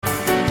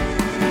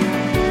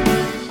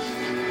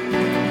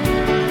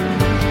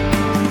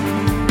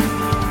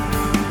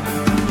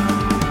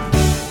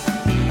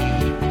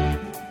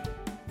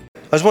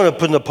I just want to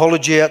put an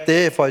apology out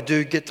there if I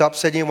do get to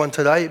upset anyone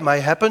today. It may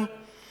happen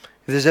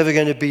if there's ever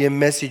going to be a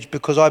message,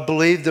 because I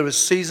believe there are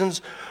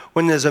seasons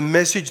when there's a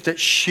message that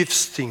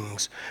shifts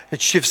things.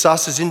 It shifts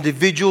us as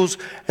individuals,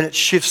 and it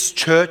shifts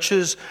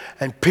churches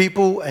and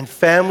people and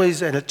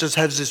families, and it just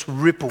has this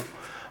ripple.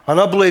 And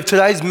I believe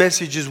today's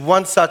message is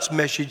one such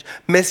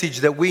message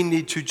that we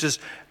need to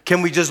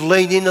can we just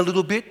lean in a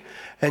little bit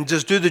and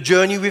just do the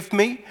journey with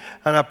me?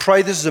 And I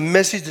pray this is a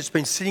message that's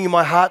been sitting in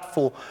my heart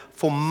for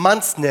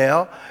months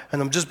now,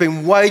 and I've just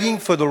been waiting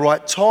for the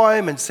right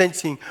time and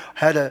sensing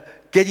how to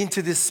get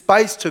into this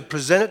space to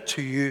present it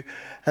to you.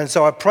 And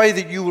so I pray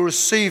that you will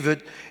receive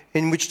it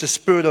in which the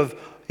spirit of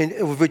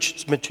which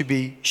it's meant to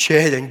be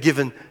shared and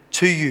given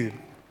to you.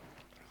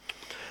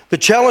 The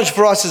challenge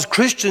for us as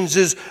Christians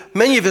is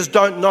many of us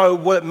don't know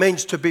what it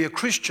means to be a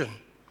Christian.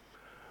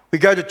 We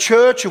go to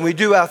church and we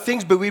do our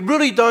things, but we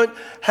really don't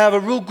have a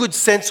real good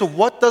sense of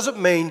what does it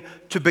mean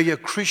to be a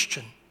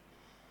Christian.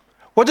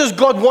 What does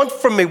God want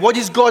from me? What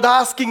is God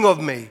asking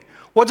of me?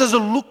 What does it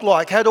look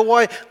like? How do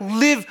I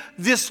live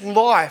this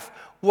life,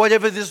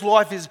 whatever this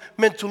life is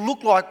meant to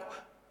look like?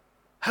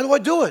 How do I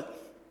do it?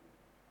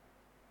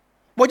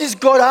 What is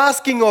God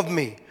asking of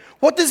me?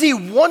 What does He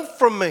want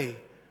from me?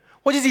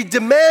 What is He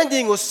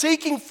demanding or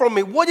seeking from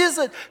me? What is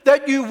it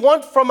that you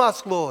want from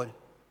us, Lord?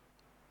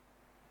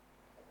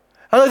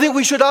 And I think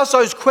we should ask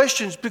those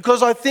questions,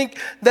 because I think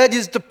that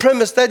is the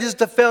premise, that is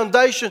the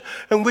foundation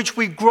in which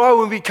we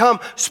grow and become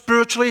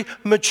spiritually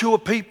mature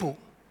people.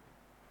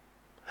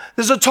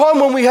 There's a time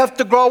when we have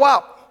to grow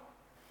up.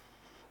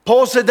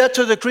 Paul said that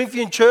to the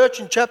Corinthian church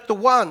in chapter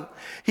 1.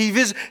 He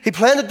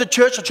planted the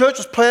church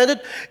was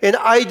planted in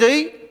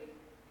AD.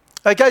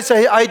 Okay, so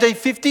AD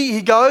 50,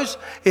 he goes,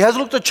 he has a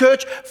look at the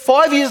church.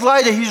 5 years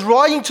later, he's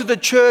writing to the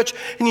church,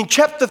 and in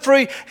chapter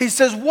 3, he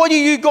says, what are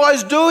you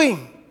guys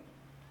doing?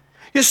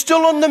 You're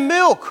still on the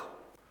milk.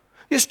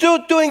 You're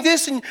still doing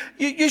this, and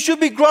you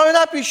should be growing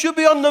up. You should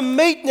be on the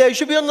meat now. You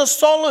should be on the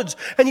solids.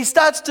 And he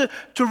starts to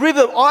rib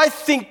them. I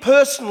think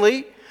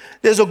personally,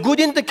 there's a good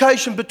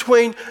indication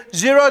between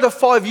 0 to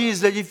 5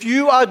 years that if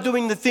you are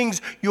doing the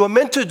things you are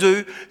meant to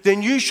do,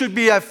 then you should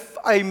be a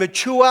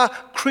mature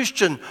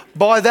Christian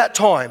by that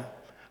time.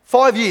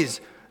 5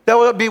 years. That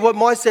would be what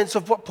my sense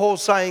of what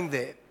Paul's saying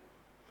there.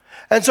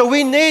 And so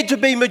we need to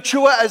be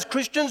mature as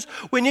Christians.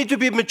 We need to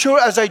be mature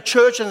as a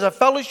church and as a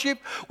fellowship.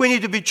 We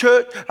need to be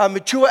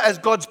mature as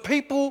God's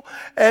people.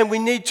 And we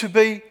need to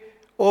be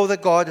all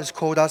that God has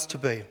called us to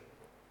be.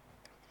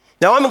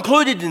 Now, I'm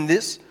included in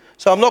this,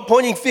 so I'm not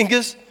pointing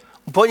fingers.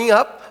 I'm pointing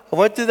up. I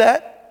won't do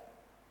that.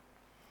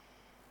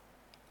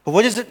 But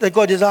what is it that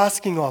God is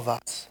asking of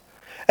us?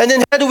 And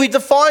then how do we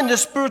define the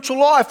spiritual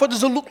life? What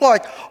does it look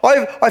like?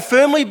 I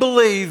firmly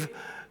believe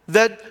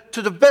that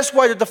the best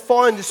way to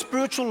define the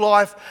spiritual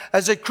life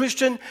as a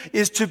Christian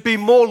is to be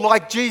more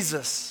like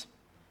Jesus.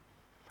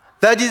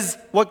 That is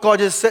what God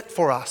has set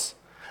for us.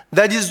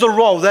 That is the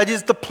role, that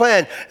is the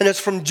plan. And it's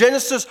from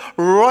Genesis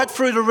right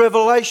through to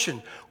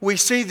Revelation. We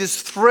see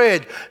this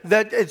thread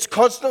that it's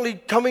constantly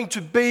coming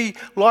to be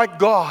like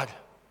God.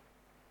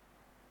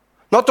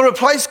 Not to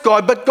replace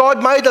God, but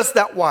God made us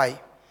that way.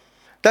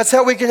 That's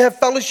how we can have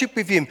fellowship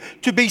with Him,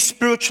 to be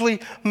spiritually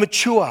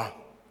mature.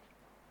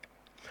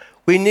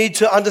 We need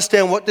to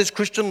understand what this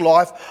Christian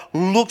life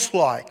looks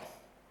like.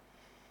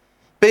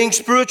 Being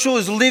spiritual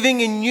is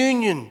living in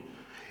union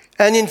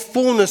and in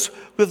fullness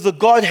with the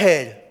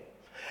Godhead,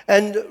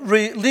 and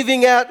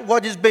living out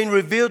what has been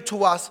revealed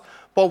to us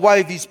by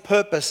way of His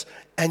purpose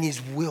and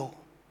His will.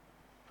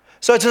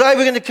 So today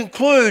we're going to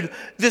conclude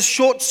this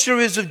short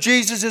series of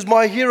Jesus is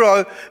my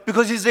hero,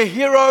 because He's the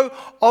hero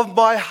of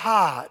my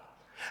heart.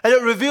 And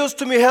it reveals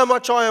to me how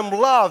much I am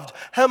loved,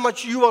 how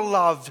much you are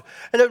loved.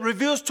 And it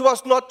reveals to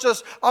us not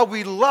just are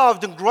we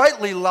loved and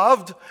greatly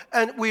loved,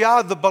 and we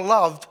are the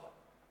beloved.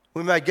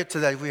 We may get to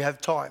that if we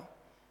have time.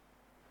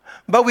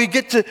 But we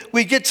get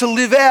to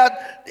live out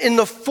in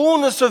the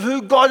fullness of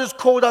who God has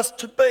called us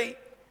to be.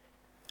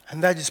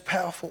 And that is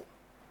powerful.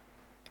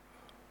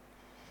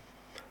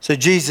 So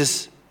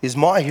Jesus is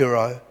my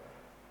hero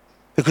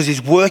because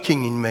He's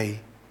working in me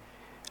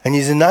and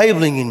He's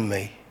enabling in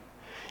me.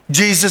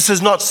 Jesus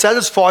is not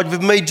satisfied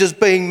with me just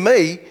being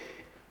me,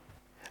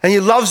 and He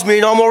loves me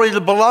and I'm already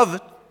the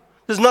beloved.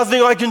 There's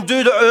nothing I can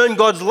do to earn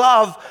God's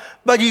love,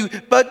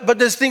 but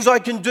there's things I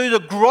can do to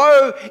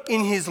grow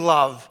in His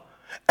love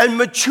and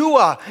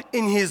mature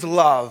in His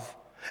love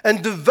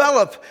and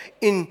develop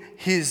in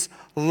His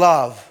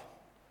love.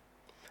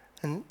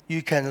 And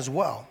you can as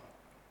well.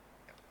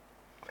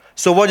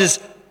 So what is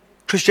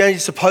Christianity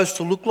supposed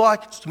to look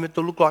like? It's meant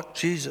to look like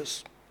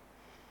Jesus.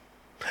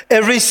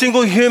 Every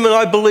single human,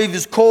 I believe,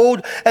 is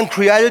called and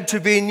created to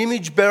be an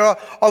image bearer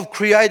of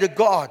Creator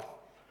God.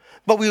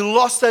 But we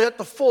lost that at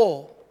the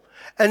fall.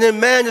 And then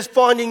man is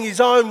finding his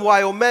own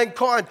way, or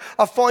mankind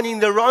are finding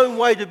their own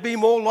way to be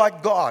more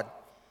like God.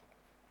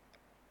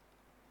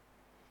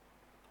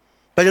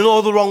 But in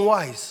all the wrong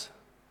ways.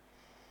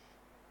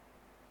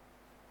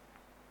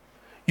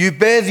 You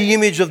bear the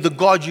image of the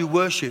God you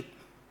worship.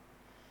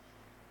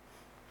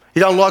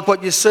 You don't like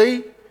what you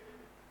see?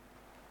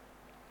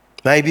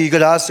 Maybe you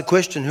could ask the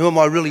question, who am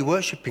I really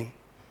worshipping?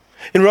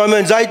 In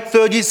Romans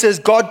 8:30 it says,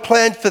 God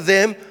planned for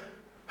them,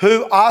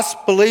 who us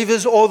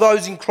believers or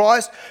those in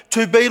Christ,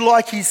 to be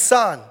like his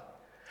Son.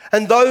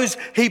 And those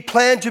he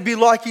planned to be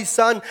like his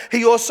Son,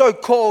 he also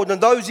called.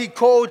 And those he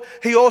called,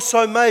 he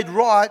also made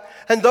right.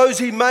 And those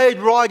he made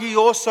right, he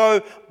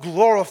also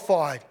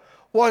glorified.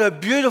 What a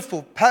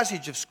beautiful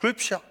passage of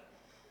Scripture.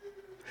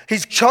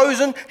 He's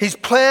chosen, he's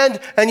planned,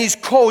 and he's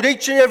called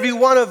each and every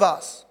one of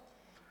us.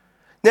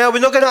 Now, we're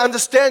not going to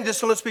understand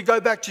this unless we go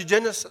back to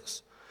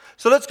Genesis.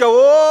 So let's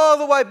go all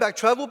the way back.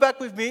 Travel back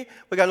with me.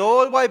 We're going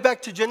all the way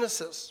back to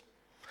Genesis.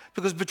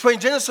 Because between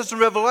Genesis and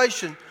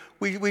Revelation,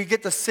 we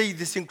get to see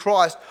this in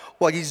Christ,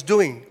 what he's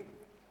doing.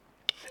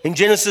 In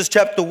Genesis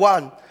chapter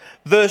 1,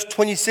 verse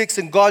 26,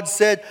 and God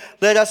said,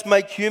 let us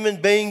make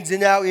human beings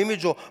in our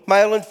image, or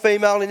male and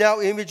female in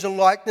our image and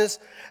likeness.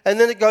 And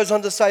then it goes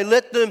on to say,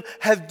 let them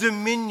have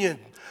dominion.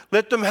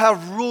 Let them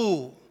have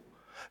rule.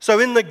 So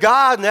in the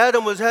garden,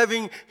 Adam was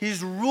having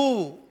his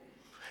rule,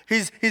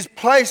 his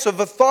place of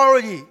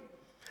authority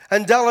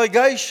and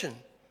delegation.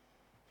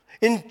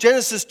 In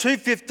Genesis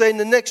 2:15,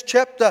 the next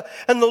chapter,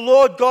 and the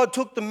Lord God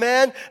took the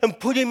man and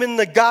put him in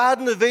the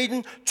Garden of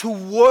Eden to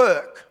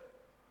work.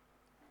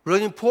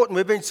 Really important.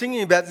 We've been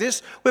singing about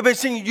this. We've been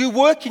singing, you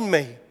work in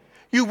me.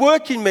 You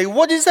work in me.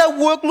 What does that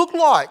work look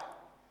like?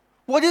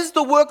 What is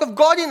the work of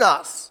God in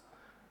us?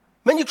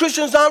 Many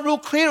Christians aren't real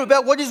clear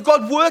about what is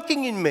God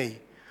working in me.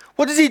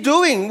 What is he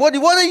doing? What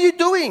are you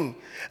doing?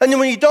 And then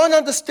when you don't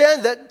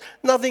understand that,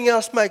 nothing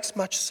else makes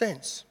much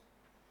sense.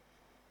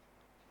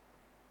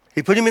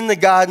 He put him in the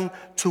garden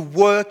to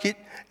work it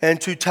and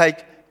to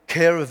take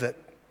care of it.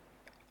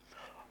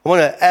 I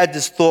want to add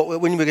this thought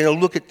when we're going to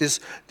look at this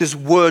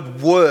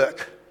word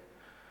work.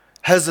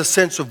 Has a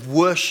sense of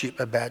worship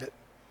about it.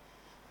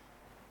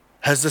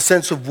 Has a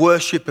sense of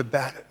worship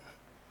about it.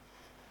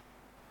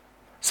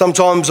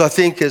 Sometimes I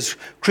think as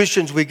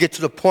Christians we get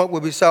to the point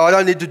where we say, I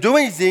don't need to do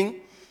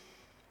anything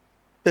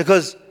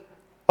because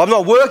I'm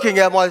not working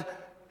out my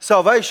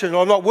salvation,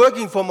 or I'm not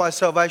working for my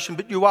salvation,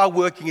 but you are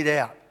working it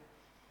out.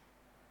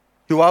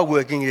 You are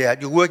working it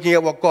out. You're working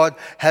out what God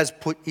has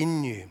put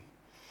in you.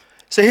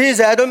 So here's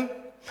Adam.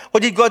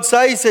 What did God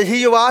say? He said, here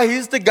you are.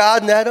 Here's the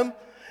garden, Adam.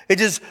 And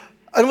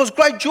it was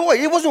great joy.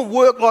 It wasn't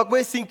work like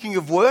we're thinking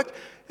of work.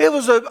 It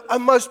was a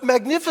most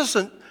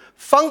magnificent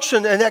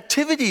function and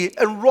activity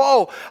and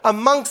role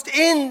amongst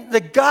in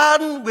the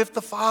garden with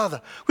the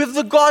Father, with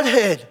the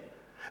Godhead.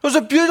 It was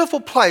a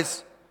beautiful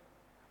place.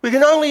 We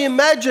can only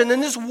imagine,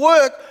 and this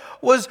work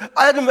was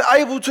Adam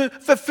able to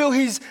fulfill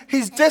his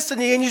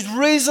destiny and his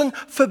reason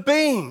for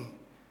being.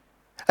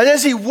 And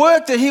as he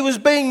worked it, he was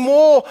being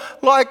more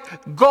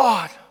like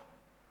God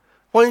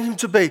wanted him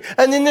to be.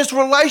 And in this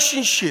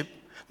relationship,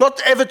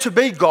 not ever to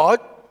be God,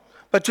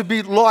 but to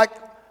be like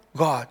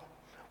God.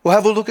 We'll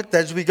have a look at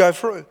that as we go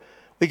through.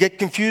 We get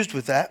confused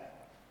with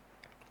that.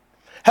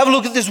 Have a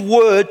look at this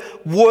word,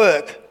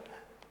 work,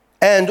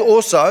 and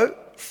also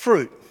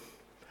fruit.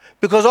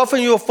 Because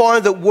often you'll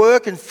find that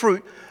work and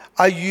fruit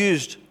are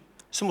used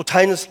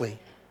simultaneously.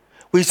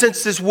 We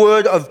sense this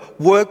word of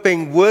work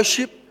being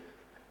worship,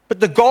 but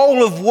the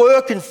goal of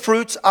work and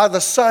fruits are the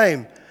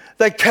same.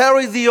 They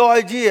carry the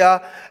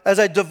idea as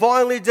a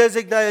divinely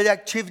designated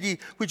activity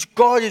which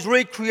God is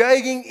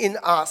recreating in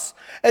us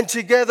and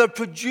together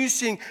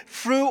producing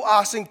through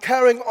us and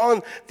carrying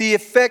on the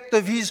effect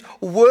of his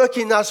work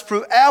in us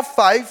through our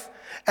faith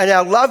and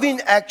our loving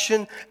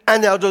action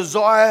and our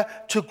desire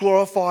to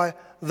glorify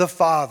the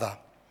Father.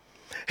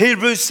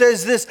 Hebrews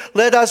says this,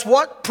 let us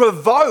what?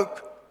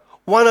 Provoke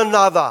one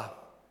another.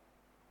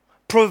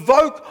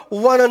 Provoke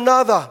one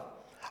another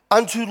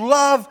unto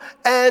love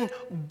and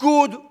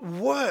good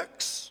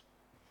works.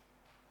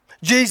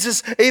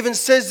 Jesus even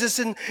says this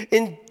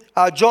in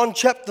John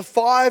chapter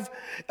 5.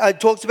 It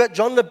talks about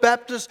John the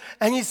Baptist,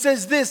 and he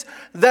says this,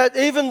 that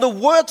even the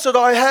works that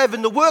I have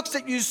and the works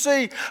that you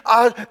see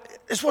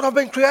is what I've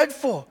been created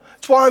for.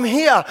 That's why I'm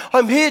here.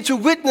 I'm here to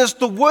witness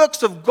the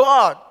works of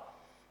God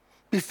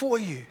before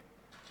you.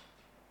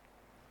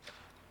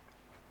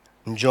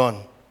 In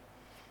John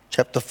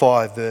chapter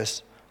 5,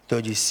 verse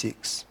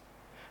 36.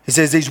 He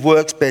says, these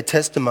works bear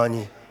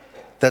testimony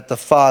that the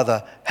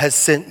Father has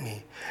sent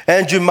me.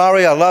 Andrew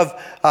Murray, I love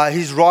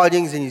his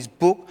writings in his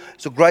book.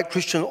 He's a great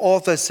Christian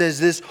author, says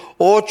this,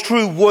 all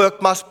true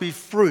work must be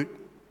fruit.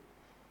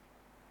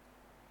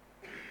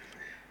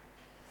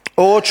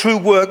 All true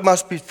work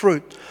must be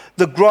fruit.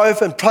 The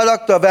growth and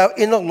product of our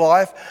inner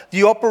life,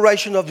 the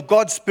operation of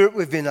God's Spirit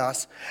within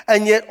us.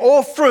 And yet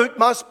all fruit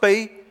must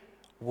be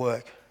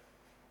work.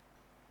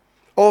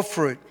 All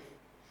fruit.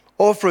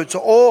 All fruit. So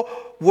all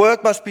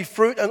work must be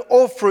fruit and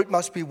all fruit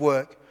must be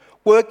work.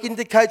 Work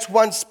indicates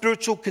one's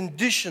spiritual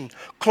condition.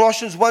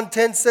 Colossians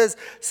 1:10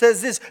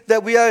 says this,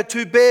 that we are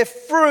to bear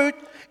fruit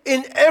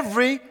in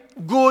every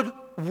good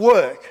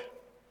work.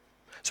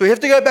 So we have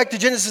to go back to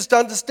Genesis to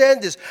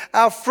understand this.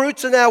 Our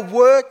fruits and our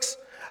works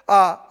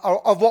are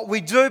of what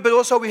we do, but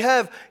also we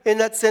have, in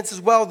that sense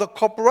as well, the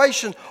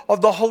cooperation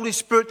of the Holy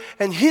Spirit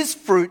and his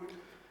fruit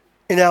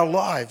in our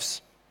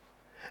lives.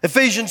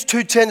 Ephesians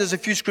 2:10, there's a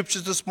few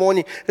scriptures this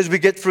morning as we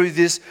get through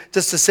this,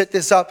 just to set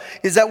this up,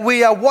 is that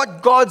we are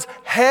what? God's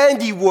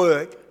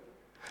handiwork.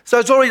 So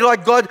it's already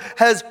like God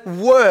has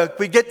worked.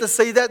 We get to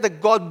see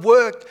that God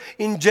worked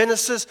in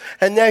Genesis,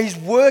 and now he's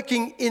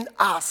working in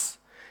us.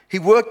 He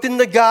worked in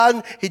the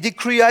garden, he did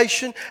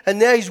creation, and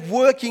now he's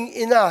working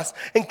in us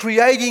and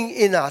creating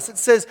in us. It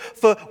says,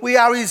 for we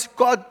are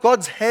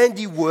God's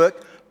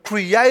handiwork,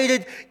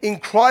 created in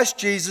Christ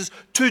Jesus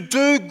to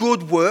do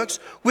good works,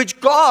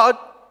 which God,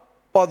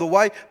 by the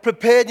way,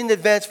 prepared in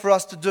advance for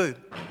us to do.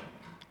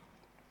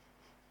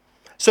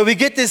 So we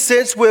get this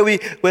sense where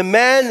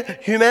humanity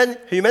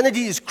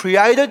is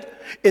created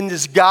in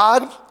this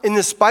garden, in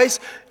this space,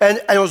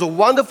 and it was a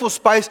wonderful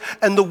space,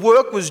 and the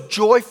work was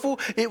joyful,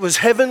 it was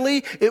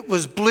heavenly, it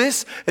was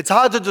bliss. It's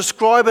hard to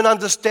describe and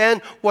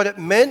understand what it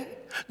meant.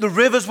 The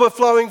rivers were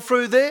flowing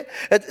through there.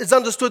 It's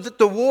understood that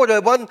the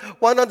water,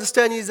 one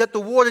understanding is that the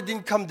water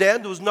didn't come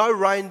down, there was no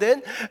rain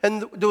then,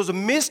 and there was a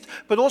mist,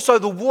 but also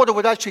the water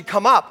would actually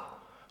come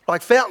up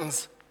like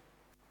fountains.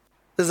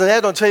 There's an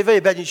ad on TV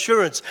about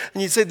insurance,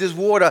 and you see there's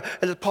water,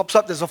 and it pops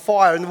up, there's a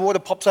fire, and the water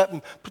pops up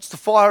and puts the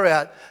fire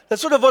out.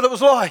 That's sort of what it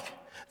was like.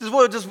 This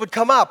water just would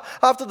come up.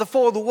 After the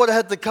fall, the water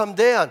had to come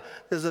down.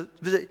 There's a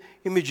bit of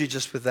imagery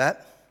just with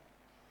that.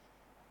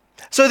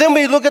 So then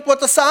we look at what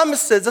the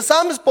psalmist says. The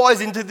psalmist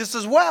buys into this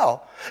as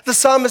well. The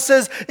psalmist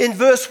says in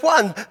verse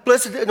 1,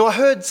 blessed, and I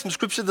heard some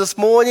scripture this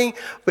morning.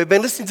 We've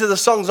been listening to the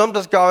songs. I'm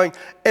just going,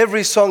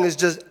 every song is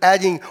just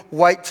adding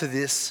weight to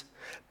this.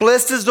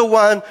 Blessed is the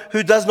one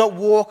who does not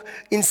walk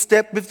in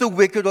step with the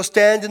wicked, or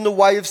stand in the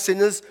way of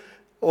sinners,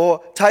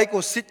 or take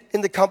or sit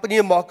in the company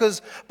of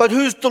mockers, but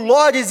whose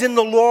delight is in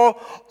the law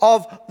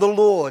of the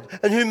Lord,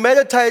 and who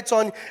meditates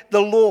on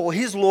the law,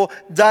 his law,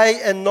 day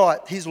and night,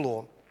 his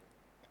law.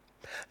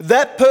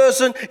 That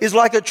person is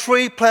like a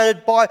tree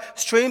planted by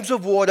streams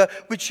of water,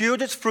 which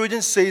yield its fruit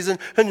in season,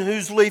 and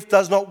whose leaf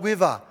does not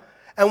wither.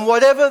 And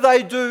whatever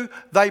they do,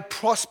 they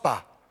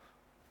prosper.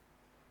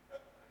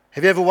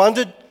 Have you ever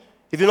wondered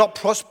if you're not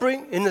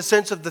prospering in the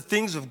sense of the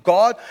things of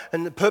God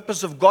and the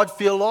purpose of God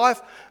for your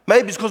life?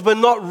 Maybe it's because we're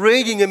not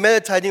reading and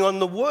meditating on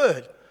the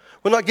Word.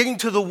 We're not getting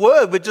to the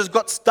Word. We've just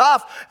got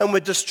stuff and we're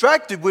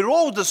distracted. We're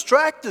all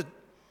distracted.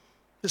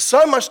 There's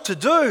so much to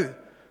do.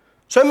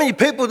 So many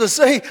people to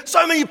see.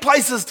 So many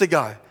places to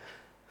go.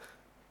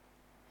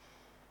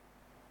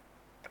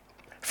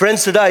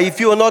 Friends, today,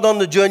 if you are not on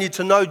the journey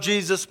to know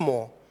Jesus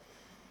more,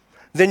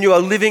 then you are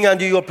living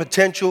under your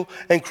potential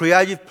and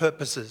creative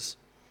purposes.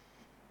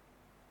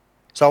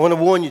 So I want to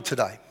warn you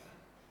today.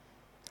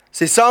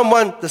 See, Psalm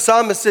 1, the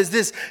psalmist says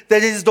this, that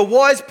it is the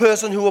wise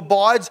person who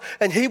abides,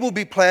 and he will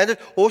be planted,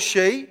 or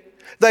she.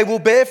 They will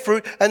bear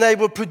fruit, and they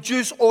will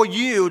produce or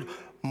yield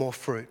more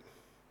fruit.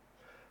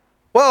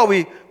 Well,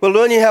 we're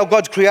learning how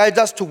God's created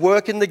us to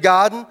work in the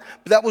garden,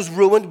 but that was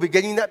ruined. We're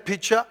getting that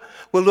picture.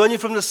 We're learning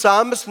from the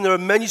psalmist, and there are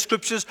many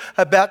scriptures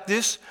about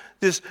this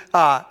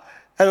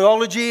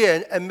analogy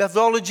and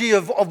methodology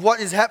of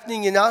what is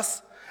happening in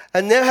us.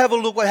 And now have a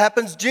look what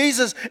happens.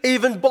 Jesus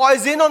even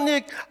buys in on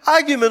the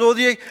argument or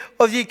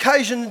the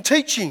occasion and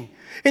teaching.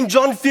 In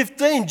John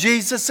 15,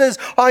 Jesus says,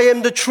 I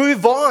am the true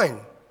vine.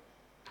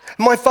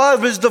 My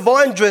Father is the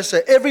vine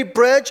dresser. Every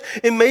branch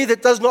in me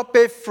that does not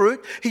bear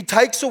fruit, he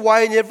takes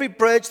away, and every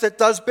branch that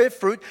does bear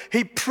fruit,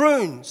 he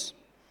prunes,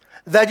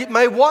 that it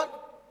may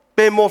what?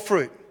 Bear more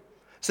fruit.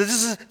 So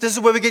this is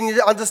where we're getting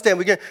to understand.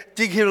 We're going to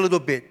dig here a little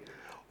bit.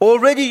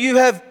 Already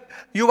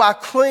you are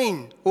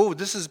clean. Oh,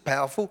 this is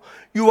powerful.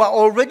 You are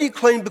already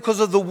clean because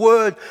of the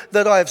word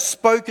that I have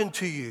spoken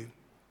to you.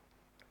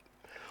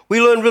 We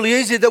learn really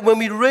easy that when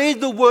we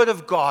read the word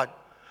of God,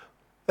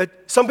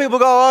 some people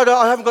go,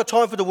 I haven't got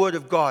time for the word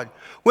of God.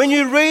 When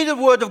you read the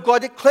word of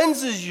God, it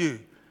cleanses you.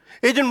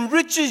 It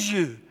enriches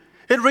you.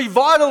 It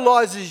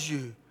revitalizes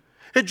you.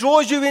 It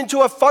draws you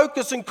into a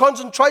focus and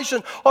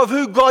concentration of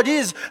who God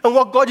is and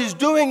what God is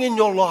doing in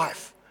your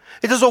life.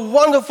 It is a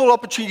wonderful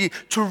opportunity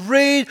to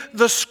read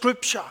the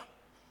scripture.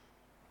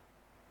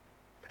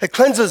 It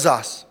cleanses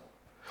us.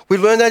 We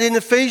learn that in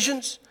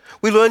Ephesians.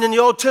 We learn in the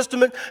Old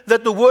Testament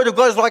that the word of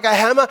God is like a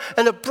hammer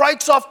and it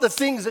breaks off the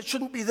things that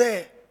shouldn't be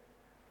there.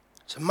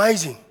 It's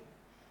amazing.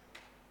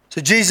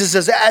 So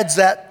Jesus adds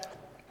that.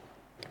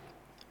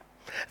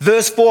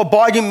 Verse 4,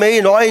 abide in me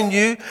and I in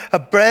you. A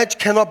branch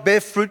cannot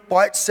bear fruit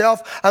by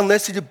itself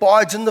unless it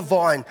abides in the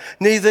vine.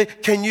 Neither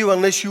can you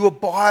unless you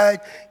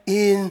abide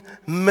in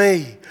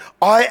me.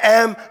 I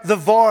am the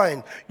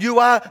vine. You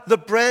are the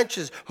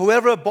branches.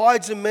 Whoever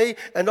abides in me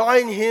and I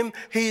in him,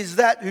 he is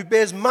that who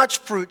bears much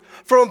fruit.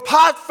 For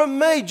apart from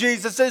me,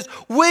 Jesus says,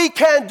 we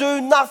can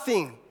do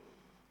nothing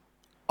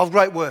of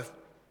great worth.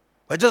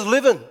 We're just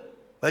living.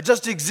 We're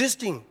just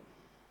existing.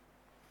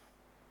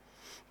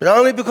 But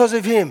only because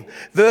of him.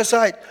 Verse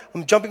 8,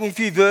 I'm jumping a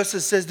few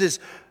verses, says this.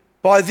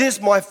 By this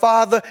my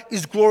Father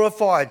is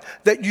glorified,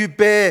 that you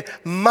bear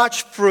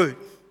much fruit.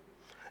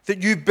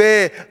 That you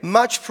bear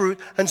much fruit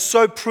and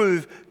so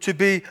prove to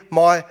be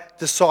my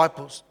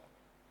disciples.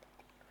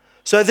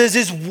 So there's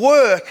this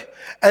work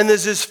and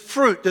there's this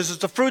fruit. There's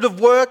the fruit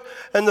of work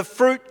and the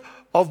fruit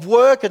of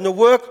work and the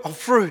work of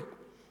fruit.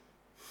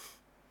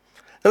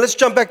 Now let's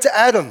jump back to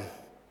Adam.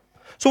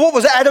 So what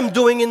was Adam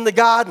doing in the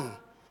garden?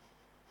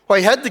 Well,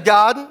 he had the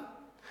garden,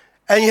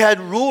 and he had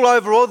rule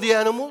over all the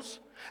animals.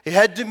 He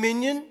had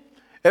dominion.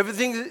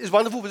 Everything is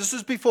wonderful, but this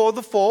was before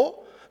the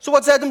fall. So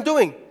what's Adam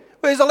doing?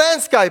 Well, he's a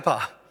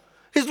landscaper.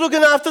 He's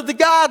looking after the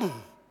garden.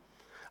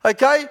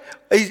 Okay?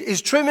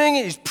 He's trimming,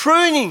 he's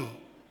pruning.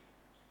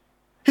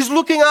 He's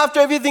looking after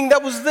everything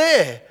that was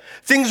there.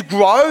 Things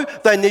grow,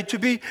 they need to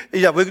be,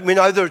 we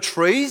know there are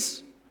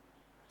trees.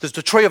 There's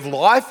the tree of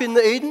life in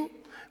the Eden.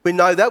 We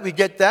know that, we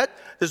get that.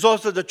 There's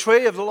also the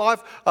tree of the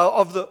life,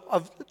 of the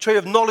tree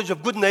of knowledge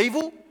of good and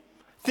evil.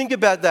 Think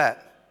about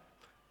that.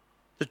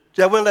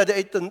 They weren't allowed to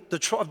eat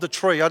of the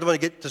tree. I don't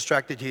want to get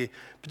distracted here.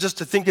 But just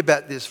to think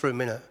about this for a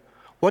minute.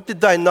 What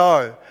did they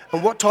know?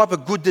 And what type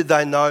of good did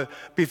they know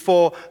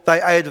before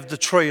they ate of the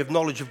tree of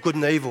knowledge of good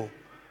and evil?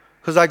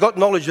 Because they got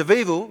knowledge of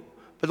evil,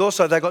 but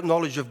also they got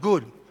knowledge of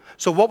good.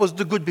 So what was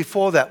the good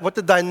before that? What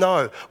did they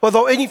know? Well, they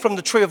were eating from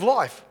the tree of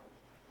life.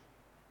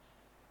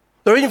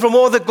 They're eating from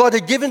all that God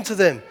had given to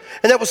them.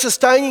 And that was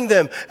sustaining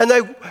them.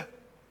 And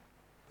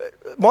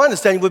my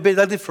understanding would be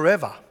they lived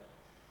forever.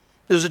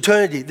 There was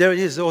eternity. There it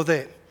is, all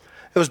there.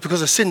 It was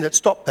because of sin that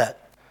stopped that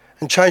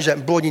and changed that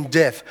and brought in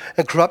death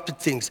and corrupted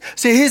things.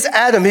 See, here's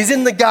Adam. He's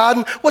in the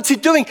garden. What's he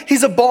doing?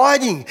 He's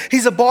abiding.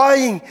 He's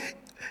abiding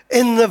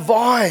in the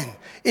vine,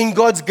 in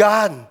God's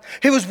garden.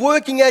 He was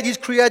working out his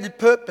created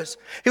purpose.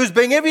 He was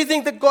being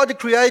everything that God had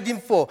created him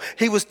for.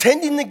 He was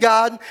tending the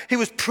garden. He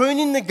was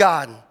pruning the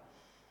garden.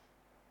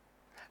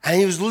 And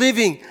he was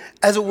living,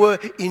 as it were,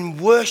 in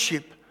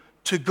worship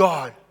to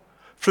God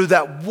through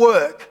that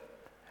work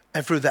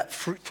and through that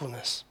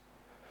fruitfulness.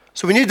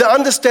 So we need to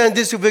understand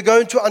this if we're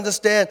going to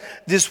understand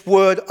this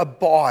word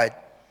abide.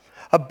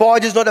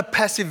 Abide is not a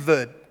passive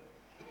verb.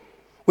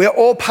 We are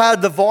all part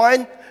of the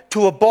vine.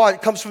 To abide,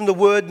 it comes from the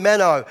word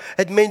mano.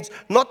 It means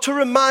not to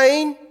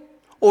remain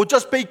or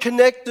just be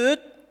connected.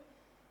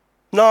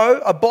 No,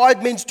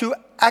 abide means to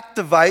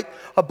activate.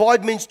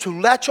 Abide means to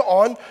latch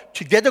on,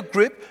 to get a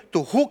grip,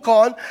 to hook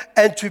on,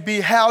 and to be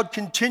held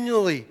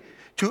continually.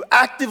 To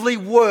actively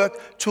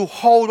work to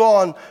hold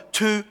on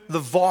to the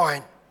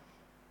vine.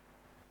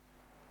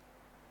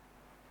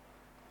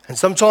 And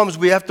sometimes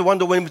we have to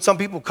wonder when some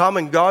people come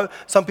and go.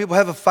 Some people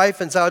have a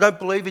faith and say, I don't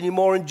believe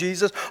anymore in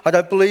Jesus. I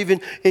don't believe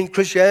in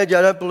Christianity.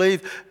 I don't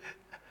believe.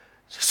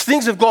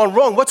 Things have gone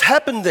wrong. What's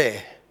happened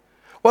there?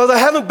 Well, they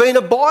haven't been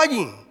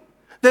abiding.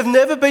 They've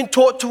never been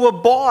taught to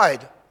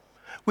abide.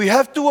 We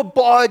have to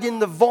abide in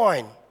the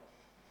vine.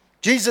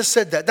 Jesus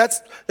said that.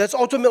 That's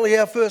ultimately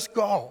our first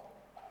goal.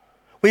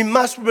 We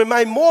must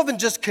remain more than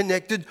just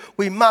connected.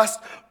 We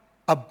must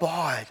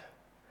abide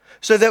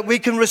so that we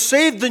can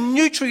receive the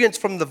nutrients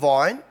from the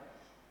vine.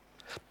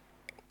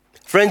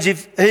 Friends,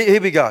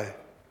 here we go.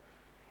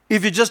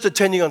 If you're just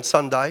attending on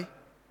Sunday,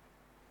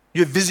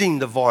 you're visiting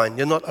the vine.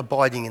 You're not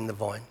abiding in the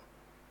vine.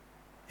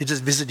 You're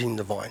just visiting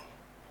the vine.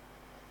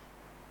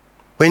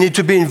 We need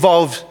to be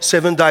involved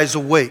 7 days a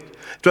week.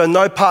 There are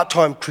no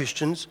part-time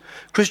Christians.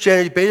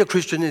 Christianity, being a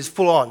Christian is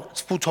full on.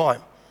 It's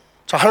full-time.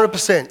 It's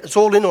 100%. It's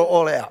all in or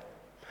all out.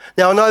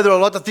 Now, I know there are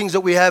a lot of things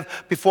that we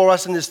have before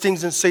us and there's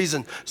things in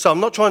season. So I'm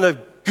not trying to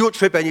guilt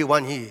trip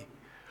anyone here.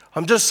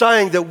 I'm just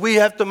saying that we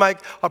have to make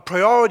a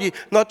priority,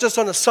 not just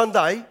on a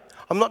Sunday.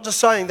 I'm not just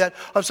saying that.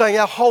 I'm saying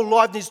our whole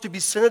life needs to be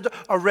centered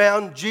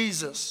around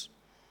Jesus.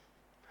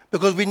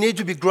 Because we need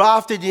to be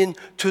grafted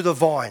into the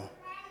vine.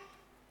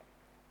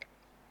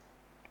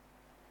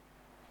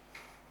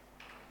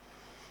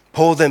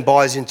 Paul then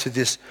buys into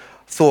this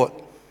thought.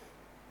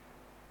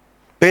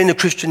 Being a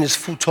Christian is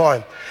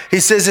full-time. He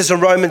says this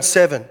in Romans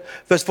 7,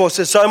 verse 4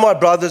 says, so my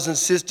brothers and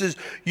sisters,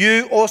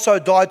 you also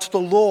died to the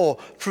law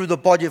through the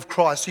body of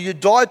Christ. So you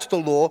died to the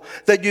law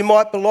that you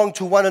might belong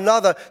to one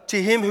another,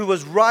 to him who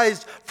was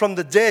raised from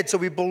the dead. So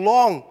we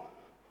belong.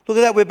 Look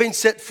at that, we've been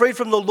set free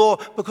from the law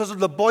because of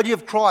the body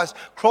of Christ.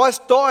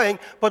 Christ dying,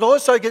 but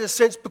also get a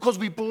sense because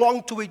we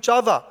belong to each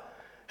other.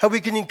 How we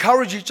can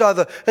encourage each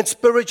other and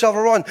spur each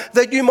other on,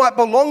 that you might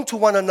belong to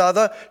one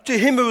another, to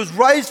him who was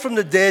raised from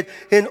the dead,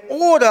 in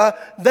order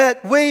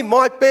that we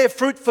might bear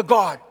fruit for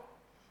God.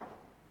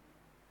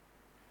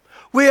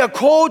 We are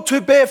called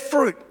to bear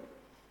fruit.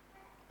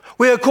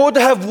 We are called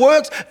to have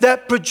works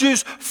that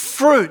produce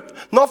fruit,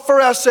 not for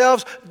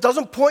ourselves. It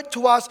doesn't point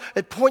to us,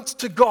 it points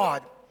to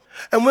God.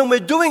 And when we're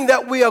doing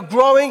that, we are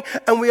growing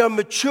and we are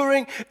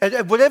maturing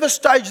at whatever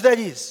stage that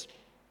is.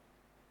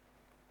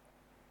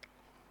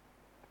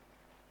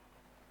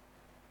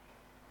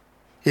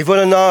 If you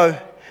want to know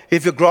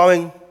if you're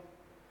growing,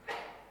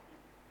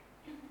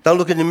 don't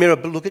look in the mirror,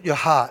 but look at your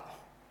heart.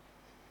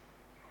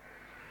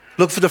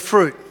 Look for the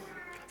fruit,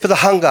 for the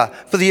hunger,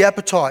 for the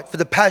appetite, for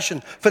the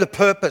passion, for the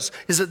purpose.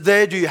 Is it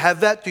there? Do you have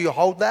that? Do you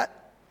hold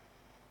that?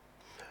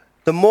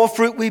 The more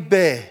fruit we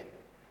bear,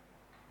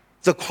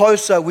 the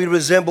closer we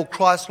resemble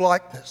Christ's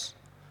likeness.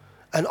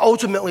 And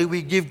ultimately,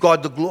 we give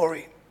God the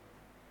glory.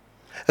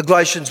 In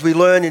Galatians, we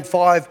learn in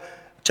 5,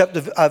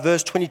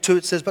 verse 22,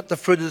 it says, but the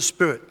fruit of the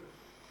Spirit.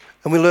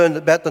 And we learned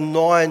about the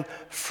 9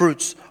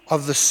 fruits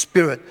of the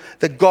Spirit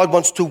that God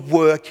wants to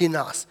work in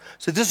us.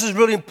 So this is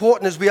really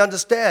important as we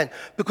understand,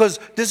 because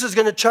this is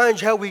going to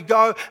change how we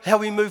go, how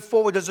we move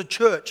forward as a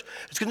church.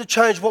 It's going to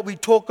change what we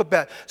talk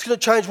about. It's going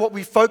to change what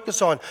we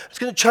focus on. It's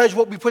going to change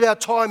what we put our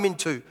time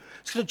into.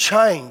 It's going to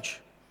change.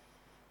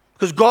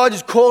 Because God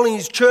is calling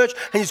His church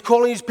and He's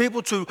calling His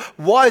people to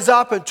wise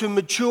up and to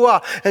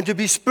mature and to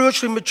be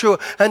spiritually mature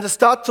and to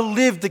start to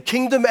live the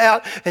kingdom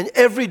out in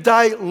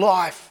everyday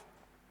life.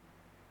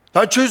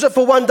 Don't choose it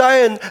for one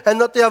day and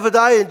not the other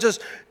day and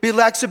just be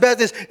lax about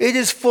this. It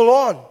is full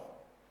on.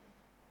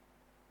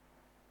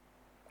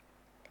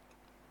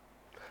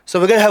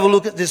 So we're going to have a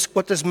look at this,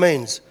 what this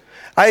means.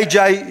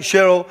 A.J.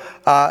 Sherrill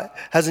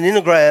has an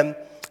enneagram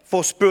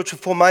for spiritual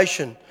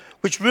formation,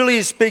 which really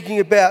is speaking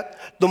about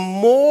the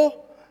more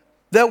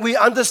that we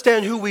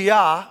understand who we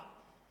are,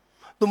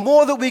 the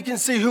more that we can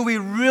see who we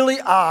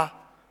really are,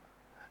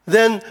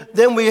 then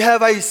we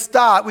have a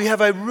start. We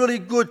have a really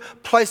good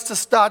place to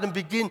start and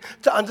begin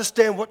to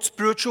understand what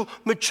spiritual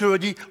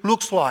maturity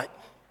looks like.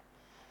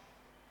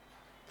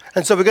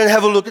 And so we're going to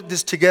have a look at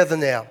this together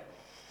now.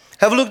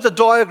 Have a look at the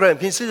diagram.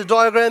 Can you see the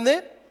diagram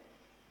there?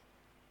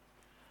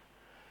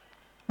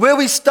 Where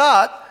we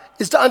start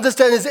is to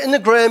understand this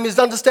enneagram, is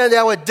to understand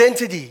our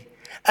identity.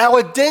 Our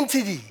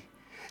identity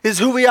is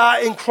who we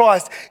are in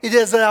Christ. It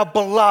is our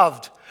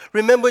beloved.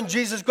 Remember when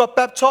Jesus got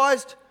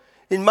baptized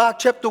in Mark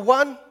chapter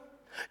 1?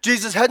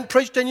 Jesus hadn't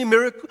preached any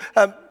miracle,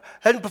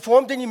 hadn't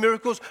performed any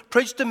miracles,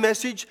 preached a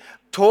message,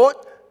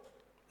 taught,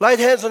 laid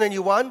hands on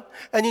anyone.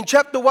 And in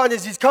chapter 1,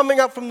 as he's coming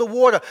up from the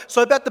water,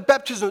 so about the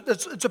baptism,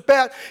 it's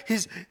about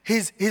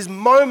his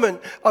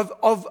moment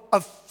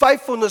of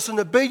faithfulness and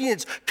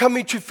obedience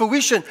coming to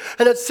fruition.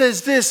 And it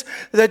says this,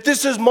 that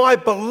this is my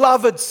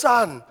beloved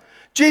Son.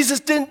 Jesus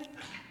didn't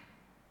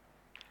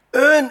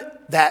earn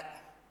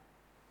that.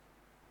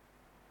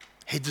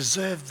 He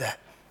deserved that.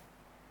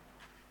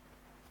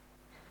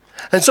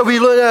 And so we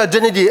learn our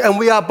identity, and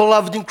we are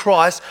beloved in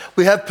Christ.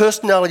 We have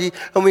personality,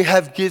 and we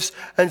have gifts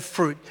and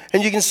fruit.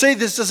 And you can see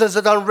this just as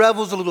it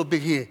unravels a little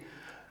bit here.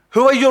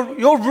 Who are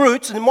your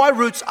roots? And my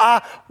roots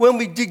are when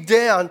we dig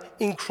down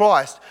in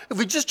Christ. If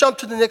we just jump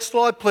to the next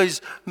slide,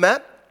 please,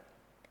 Matt.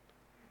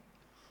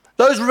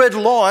 Those red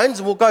lines,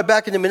 and we'll go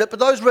back in a minute, but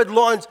those red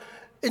lines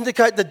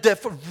indicate the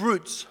depth of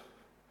roots.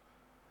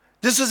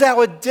 This is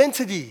our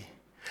identity.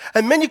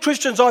 And many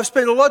Christians, I've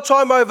spent a lot of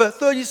time over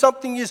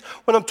 30-something years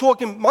when I'm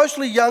talking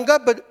mostly younger,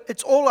 but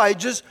it's all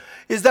ages,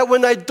 is that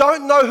when they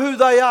don't know who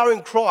they are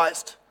in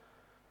Christ,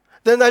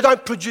 then they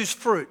don't produce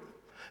fruit.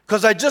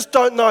 Because they just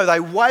don't know.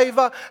 They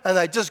waver and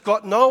they just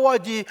got no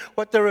idea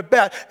what they're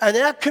about. And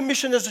our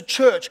commission as a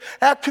church,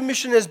 our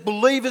commission as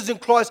believers in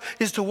Christ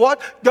is to what?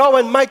 Go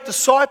and make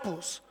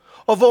disciples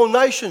of all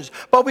nations.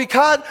 But we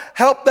can't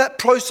help that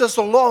process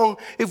along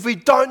if we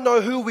don't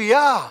know who we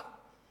are.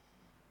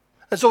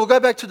 And so we'll go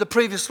back to the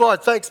previous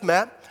slide. Thanks,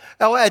 Matt.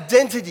 Our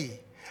identity,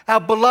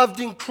 our beloved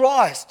in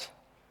Christ.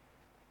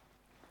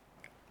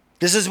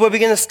 This is where we're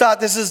going to start.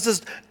 This is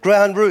just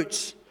ground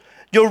roots.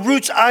 Your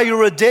roots are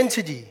your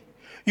identity.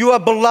 You are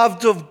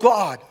beloved of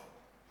God.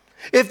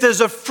 If there's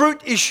a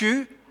fruit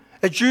issue,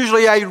 it's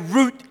usually a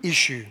root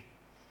issue.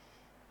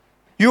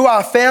 You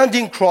are found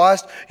in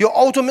Christ. Your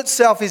ultimate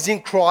self is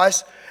in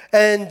Christ.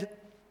 And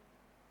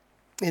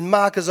in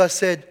Mark, as I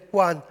said,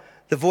 1,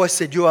 the voice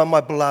said, "You are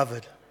my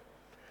beloved."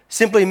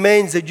 Simply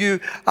means that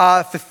you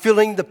are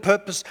fulfilling the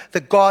purpose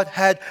that God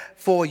had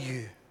for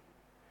you.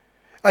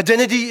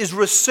 Identity is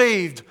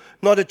received,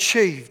 not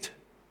achieved.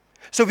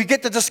 So we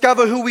get to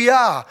discover who we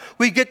are.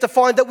 We get to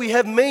find that we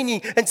have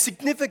meaning and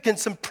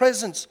significance and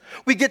presence.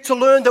 We get to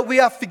learn that we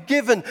are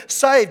forgiven,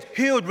 saved,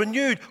 healed,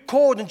 renewed,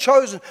 called and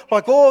chosen,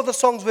 like all the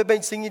songs we've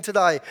been singing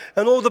today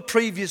and all the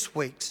previous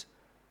weeks.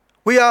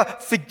 We are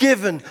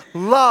forgiven,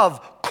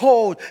 loved,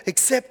 called,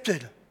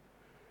 accepted.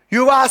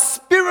 You are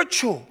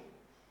spiritual.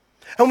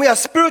 And we are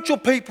spiritual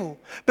people,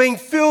 being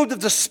filled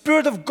with the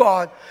Spirit of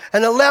God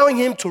and allowing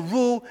Him to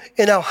rule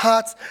in our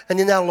hearts and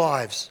in our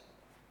lives.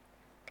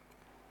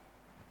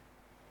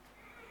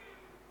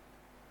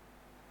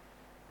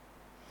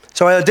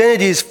 So our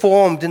identity is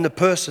formed in the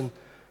person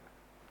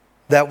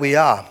that we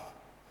are.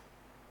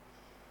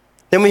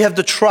 Then we have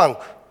the trunk,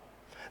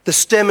 the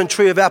stem and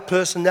tree of our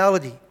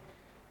personality.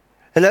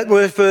 And that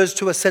refers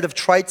to a set of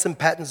traits and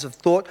patterns of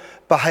thought,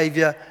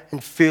 behavior,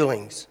 and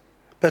feelings.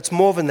 But it's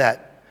more than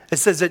that. It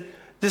says that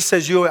this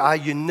says you are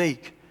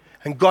unique.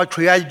 And God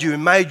created you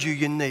and made you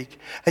unique.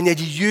 And yet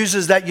He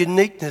uses that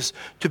uniqueness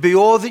to be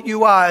all that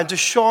you are and to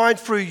shine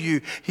through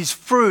you His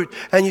fruit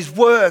and His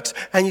works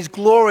and His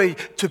glory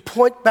to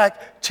point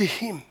back to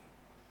Him.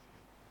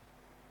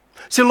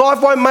 See,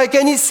 life won't make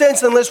any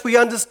sense unless we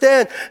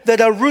understand that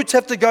our roots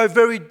have to go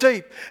very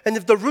deep. And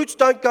if the roots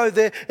don't go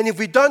there, and if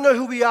we don't know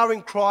who we are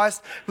in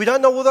Christ, we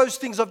don't know all those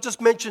things I've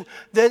just mentioned,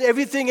 then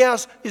everything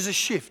else is a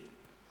shift.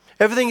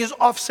 Everything is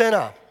off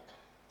center.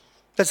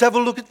 Let's have a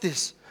look at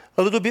this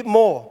a little bit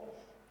more.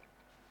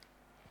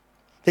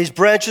 These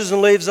branches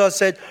and leaves, I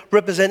said,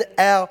 represent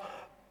our,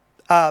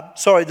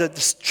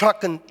 the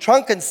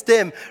trunk and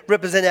stem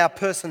represent our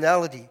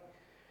personality.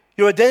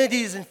 Your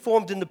identity is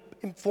informed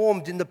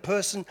in the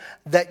person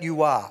that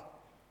you are.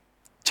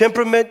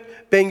 Temperament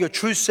being your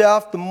true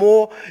self, the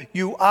more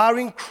you are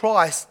in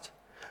Christ,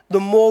 the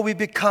more we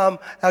become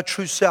our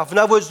true self. In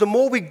other words, the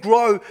more we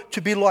grow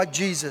to be like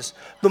Jesus,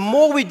 the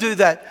more we do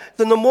that,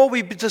 then the more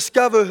we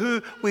discover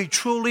who we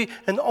truly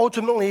and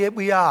ultimately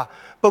we are.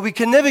 But we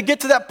can never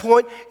get to that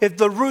point if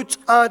the roots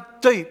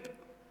aren't deep.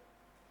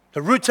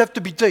 The roots have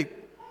to be deep.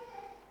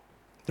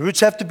 The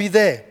roots have to be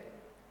there.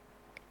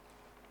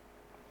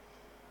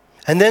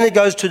 And then it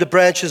goes to the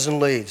branches and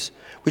leaves,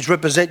 which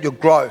represent your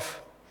growth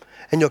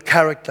and your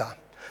character.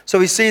 So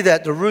we see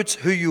that the roots,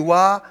 who you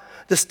are,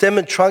 the stem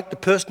and trunk, the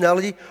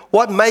personality,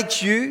 what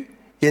makes you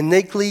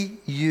uniquely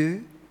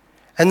you,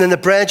 and then the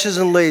branches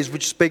and leaves,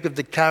 which speak of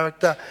the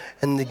character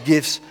and the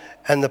gifts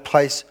and the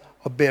place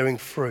of bearing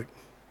fruit.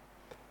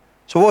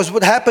 So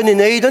what happened in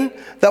Eden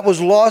that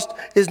was lost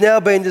is now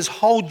being this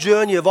whole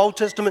journey of Old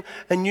Testament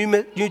and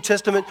New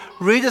Testament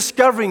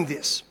rediscovering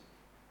this.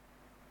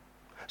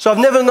 So I've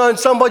never known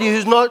somebody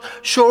who's not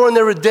sure on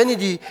their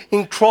identity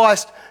in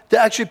Christ to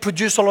actually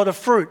produce a lot of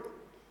fruit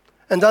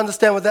and to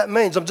understand what that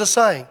means. I'm just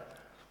saying.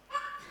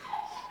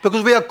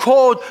 Because we are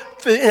called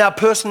in our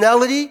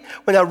personality,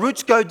 when our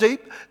roots go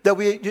deep, that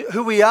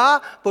who we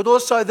are, but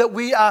also that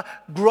we are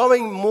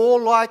growing more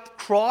like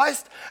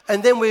Christ.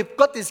 And then we've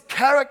got this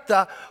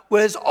character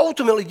where it's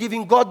ultimately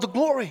giving God the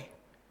glory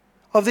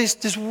of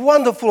this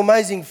wonderful,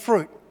 amazing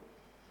fruit.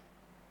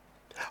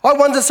 I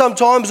wonder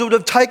sometimes it would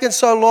have taken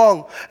so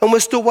long, and we're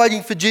still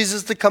waiting for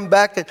Jesus to come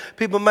back, and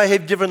people may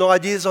have different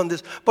ideas on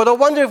this, but I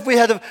wonder if we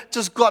had have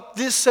just got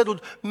this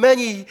settled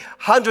many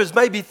hundreds,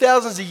 maybe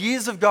thousands of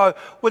years ago,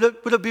 would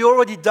it be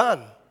already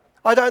done?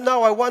 I don't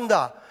know, I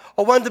wonder.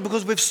 I wonder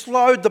because we've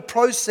slowed the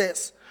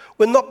process.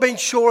 We're not being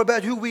sure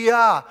about who we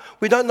are.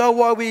 We don't know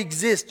why we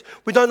exist.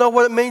 We don't know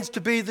what it means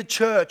to be the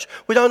church.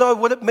 We don't know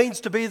what it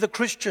means to be the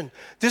Christian.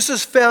 This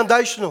is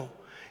foundational.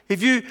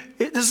 This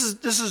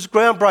is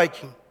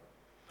groundbreaking.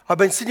 I've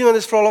been sitting on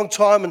this for a long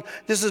time, and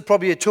this is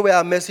probably a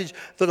 2-hour message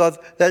that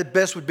at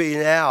best would be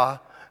an hour,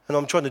 and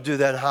I'm trying to do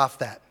that in half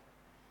that.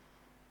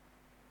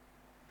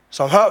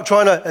 So I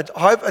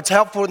hope it's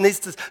helpful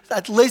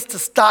at least to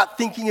start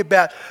thinking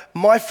about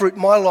my fruit,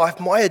 my life,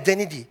 my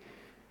identity.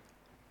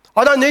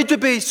 I don't need to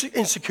be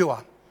insecure.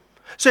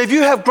 So if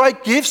you have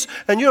great gifts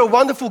and you're a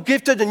wonderful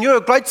gifted and you're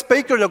a great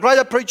speaker and a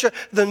greater preacher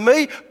than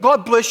me,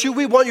 God bless you.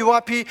 We want you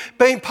up here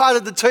being part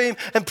of the team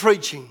and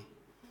preaching.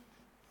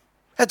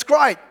 That's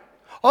great.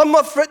 I'm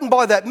not threatened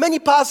by that. Many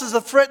pastors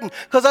are threatened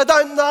because I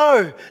don't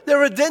know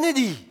their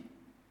identity.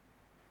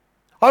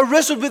 I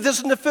wrestled with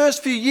this in the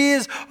first few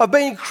years of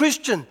being a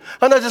Christian,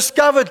 and I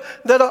discovered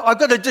that I've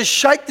got to just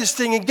shake this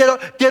thing and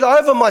get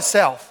over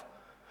myself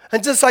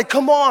and just say,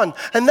 come on.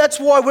 And that's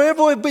why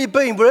wherever we've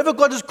been, wherever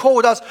God has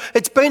called us,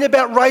 it's been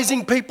about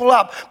raising people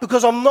up,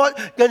 because I'm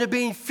not going to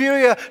be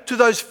inferior to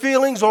those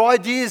feelings or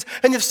ideas.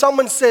 And if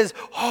someone says,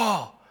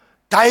 oh,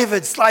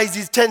 David slays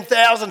his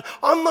 10,000,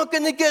 I'm not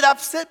going to get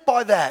upset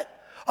by that.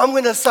 I'm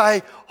going to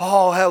say,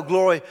 oh, how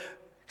glory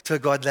to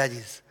God that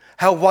is.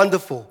 How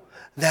wonderful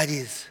that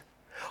is.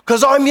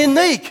 Because I'm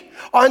unique.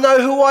 I know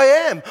who I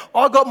am.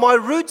 I got my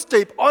roots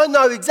deep. I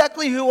know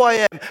exactly who I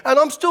am. And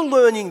I'm still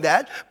learning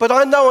that. But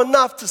I know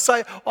enough to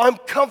say I'm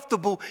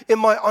comfortable in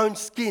my own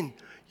skin.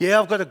 Yeah,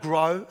 I've got to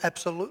grow.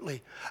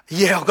 Absolutely.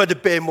 Yeah, I've got to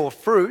bear more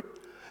fruit.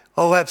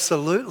 Oh,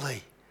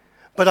 absolutely.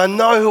 But I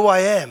know who I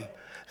am.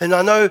 And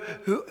I know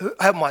who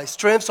have my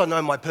strengths, I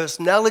know my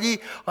personality,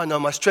 I know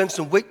my strengths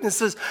and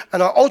weaknesses,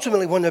 and I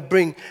ultimately want to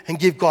bring and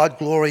give God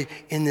glory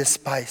in this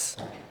space.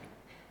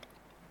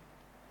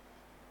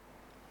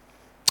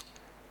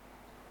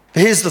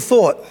 But here's the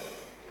thought.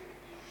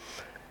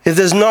 If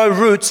there's no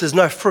roots, there's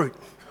no fruit.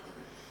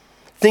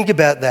 Think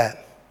about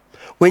that.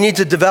 We need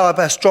to develop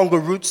a stronger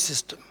root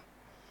system.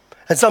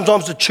 And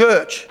sometimes the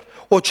church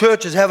or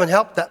churches haven't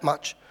helped that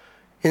much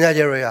in that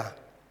area.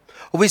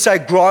 We say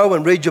grow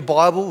and read your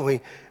Bible, and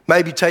we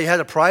maybe tell you how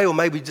to pray, or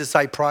maybe just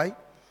say pray.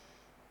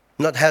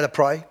 Not how to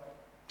pray.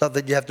 Not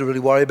that you have to really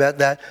worry about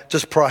that.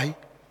 Just pray.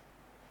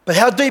 But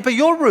how deep are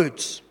your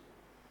roots?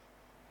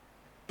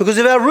 Because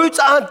if our roots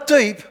aren't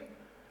deep,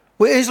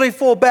 we easily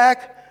fall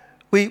back.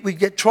 We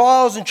get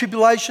trials and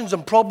tribulations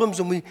and problems,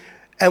 and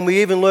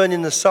we even learn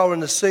in the sower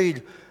and the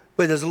seed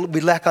where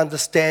we lack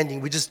understanding.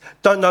 We just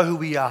don't know who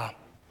we are.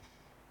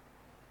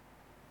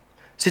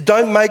 So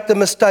don't make the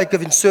mistake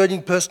of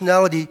inserting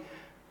personality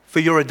for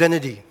your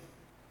identity.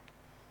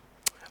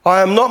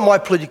 I am not my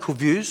political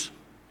views.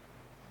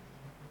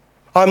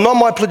 I'm not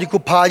my political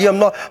party. I'm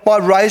not my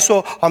race,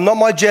 or I'm not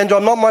my gender.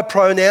 I'm not my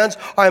pronouns.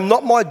 I am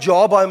not my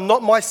job. I am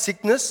not my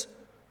sickness.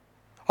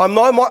 I'm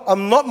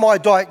not my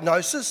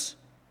diagnosis.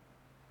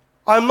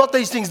 I'm not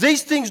these things.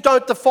 These things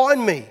don't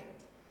define me.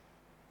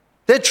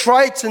 They're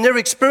traits and they're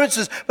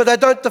experiences, but they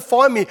don't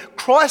define me.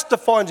 Christ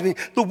defines me.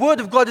 The Word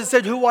of God has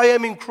said who I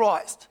am in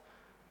Christ.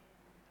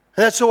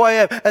 And that's who I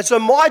am. And so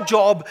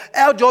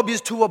our job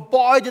is to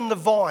abide in the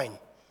vine.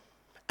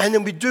 And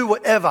then we do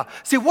whatever.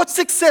 See, what's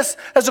success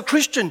as a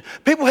Christian?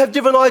 People have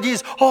different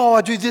ideas. Oh,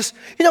 I do this.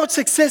 You know what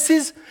success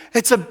is?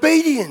 It's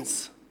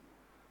obedience.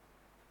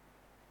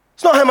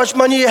 It's not how much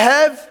money you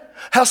have,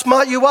 how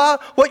smart you are,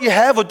 what you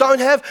have or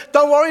don't have.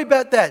 Don't worry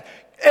about that.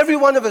 Every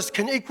one of us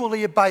can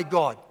equally obey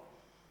God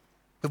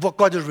with what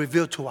God has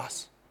revealed to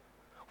us.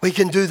 We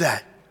can do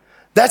that.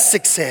 That's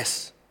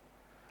success.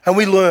 And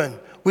we learn.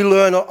 We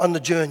learn on the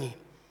journey.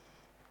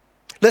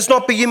 Let's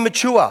not be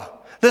immature.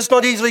 Let's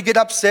not easily get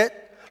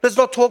upset. Let's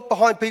not talk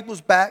behind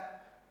people's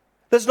back.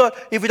 Let's not,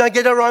 if we don't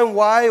get our own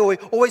way or we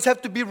always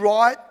have to be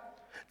right,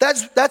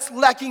 that's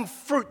lacking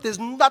fruit.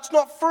 That's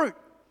not fruit.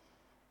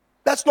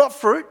 That's not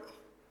fruit.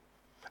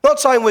 Not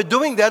saying we're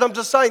doing that. I'm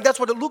just saying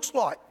that's what it looks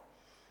like.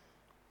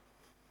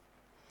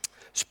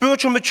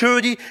 Spiritual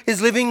maturity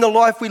is living the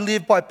life we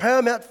live by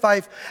paramount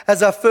faith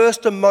as our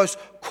first and most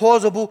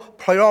causable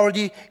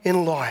priority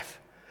in life.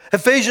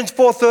 Ephesians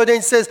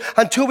 4:13 says,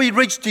 until we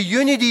reach the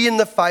unity in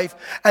the faith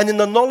and in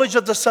the knowledge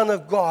of the Son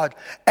of God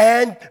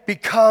and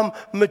become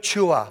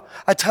mature,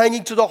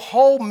 attaining to the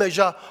whole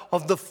measure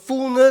of the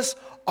fullness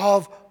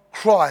of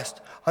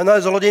Christ. I know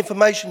there's a lot of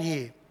information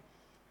here.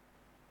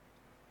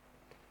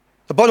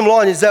 The bottom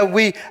line is that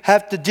we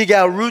have to dig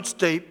our roots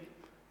deep.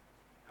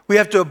 We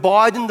have to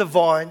abide in the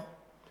vine.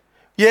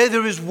 Yeah,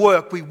 there is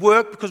work. We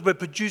work because we're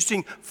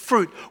producing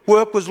fruit.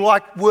 Work was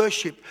like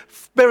worship.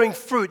 Bearing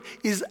fruit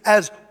is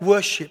as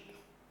worship.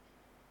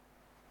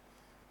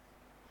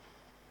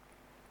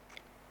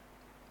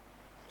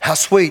 How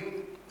sweet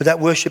would that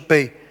worship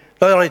be?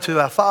 Not only to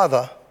our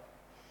Father,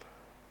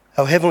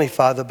 our Heavenly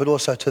Father, but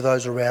also to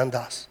those around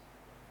us.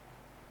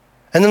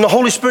 And then the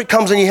Holy Spirit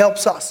comes and He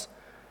helps us.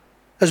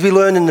 As we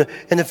learn in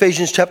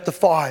Ephesians chapter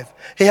 5.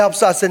 He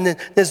helps us, and then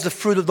there's the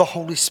fruit of the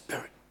Holy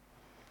Spirit.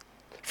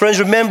 Friends,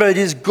 remember, it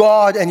is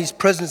God and His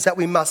presence that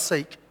we must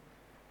seek.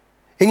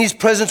 In His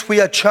presence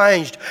we are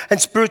changed, and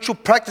spiritual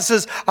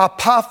practices are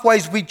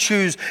pathways we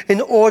choose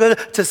in order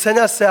to send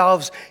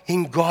ourselves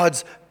in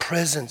God's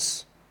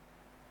presence.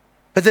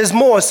 But there's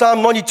more.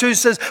 Psalm 92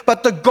 says,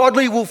 but the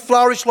godly will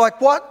flourish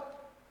like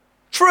what?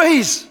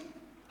 Trees.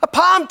 A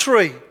palm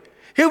tree.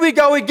 Here we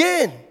go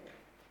again.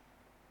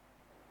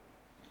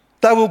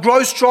 They will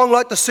grow strong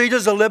like the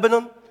cedars of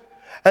Lebanon,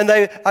 and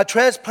they are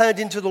transplanted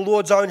into the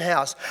Lord's own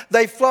house.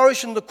 They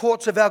flourish in the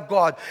courts of our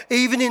God.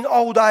 Even in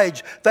old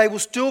age, they will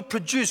still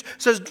produce. It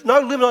says no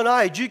limit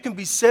on age. You can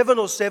be 7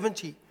 or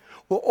 70.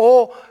 We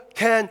all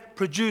can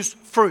produce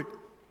fruit.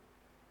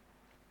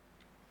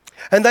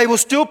 And they will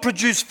still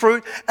produce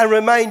fruit and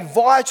remain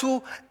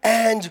vital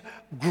and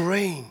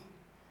green.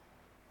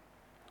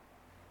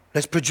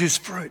 Let's produce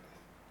fruit.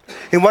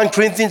 In 1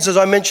 Corinthians, as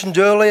I mentioned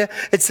earlier,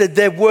 it said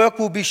their work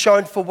will be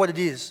shown for what it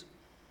is,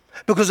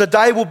 because a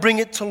day will bring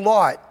it to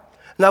light.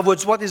 In other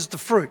words, what is the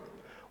fruit?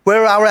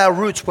 Where are our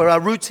roots? Were our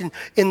roots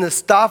in the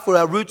stuff? Were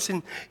our roots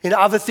in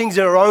other things,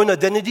 in our own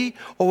identity?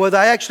 Or were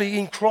they actually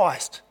in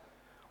Christ?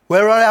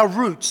 Where are our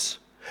roots?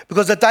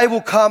 Because a day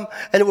will come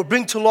and it will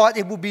bring to light,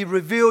 it will be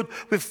revealed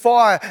with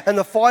fire, and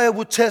the fire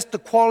will test the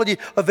quality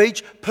of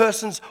each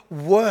person's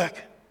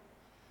work.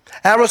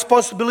 Our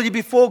responsibility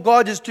before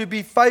God is to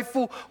be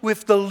faithful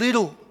with the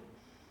little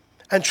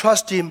and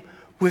trust Him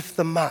with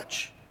the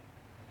much.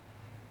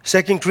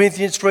 2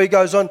 Corinthians 3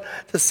 goes on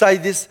to say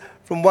this.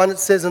 From 1 it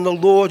says, and the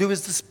Lord, who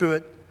is the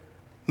Spirit,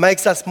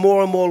 makes us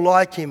more and more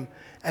like Him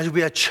as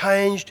we are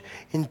changed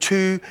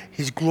into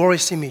His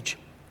glorious image.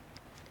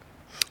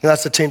 And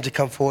that's the team to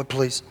come forward,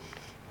 please.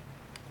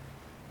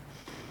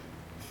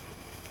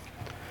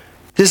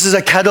 This is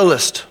a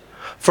catalyst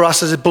for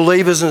us as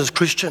believers and as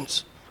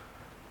Christians.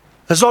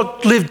 Let's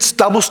not live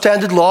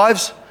double-standard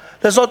lives.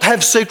 Let's not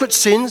have secret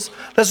sins.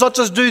 Let's not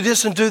just do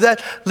this and do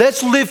that.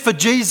 Let's live for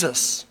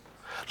Jesus.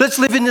 Let's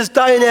live in this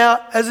day and hour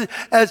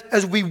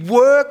as we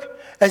work,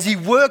 as He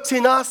works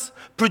in us,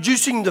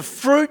 producing the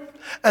fruit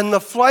and the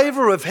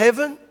flavour of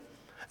heaven,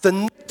 the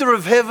nectar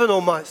of heaven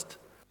almost.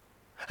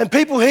 And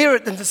people hear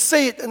it and they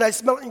see it and they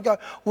smell it and go,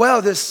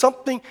 wow, there's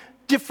something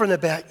different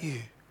about you.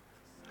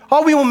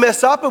 Oh, we will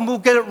mess up and we'll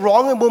get it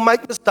wrong and we'll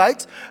make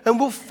mistakes and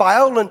we'll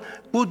fail and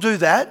we'll do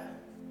that.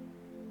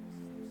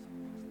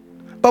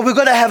 But we've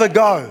got to have a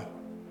go.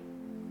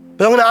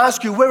 But I'm going to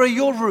ask you, where are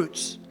your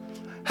roots?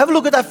 Have a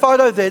look at that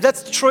photo there.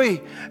 That's the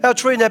tree. Our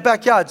tree in our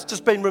backyard. It's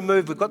just been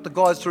removed. We got the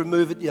guys to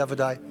remove it the other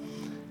day.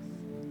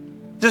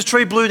 This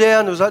tree blew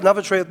down. There was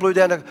another tree that blew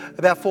down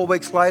about 4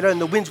 weeks later,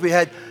 and the winds we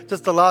had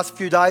just the last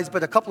few days,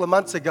 but a couple of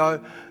months ago,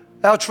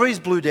 our trees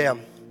blew down.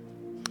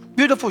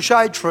 Beautiful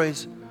shade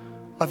trees.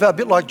 I felt a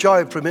bit like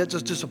Job for a minute,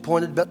 just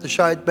disappointed about the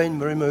shade being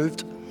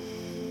removed.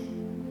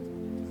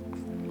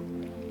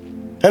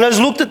 And I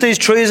just looked at these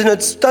trees and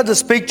it started to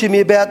speak to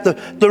me about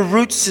the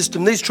root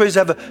system. These trees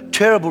have a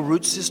terrible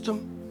root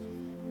system,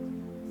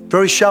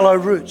 very shallow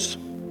roots.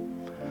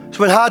 So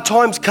when hard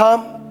times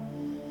come,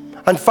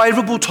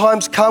 unfavourable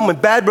times come, when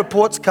bad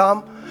reports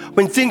come,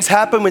 when things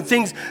happen,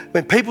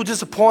 when people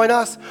disappoint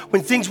us,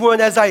 when things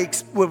weren't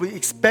as we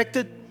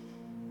expected,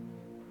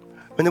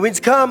 when the winds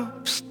come,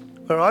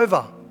 we're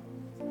over.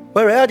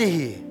 We're out of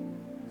here.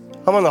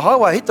 I'm on the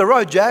highway, hit the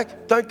road,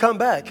 Jack, don't come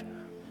back.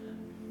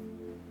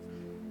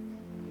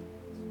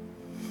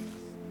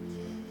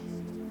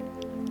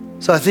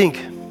 So I think,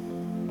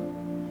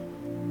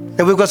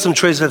 and we've got some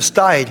trees that have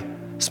stayed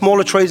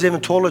Smaller trees,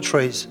 even taller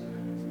trees.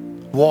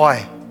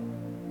 Why?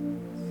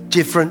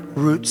 Different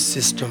root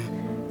system.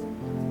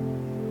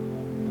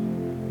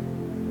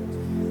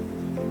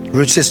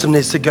 Root system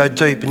needs to go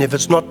deep, and if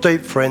it's not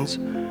deep, friends,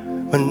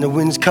 when the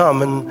winds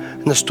come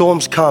and the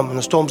storms come and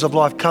the storms of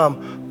life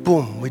come,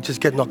 boom, we just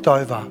get knocked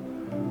over.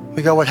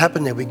 We go, what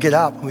happened there? We get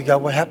up and we go,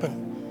 what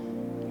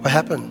happened? What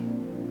happened?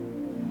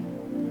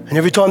 And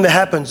every time that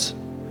happens,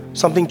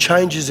 something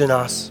changes in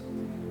us.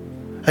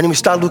 And then we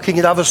start looking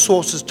at other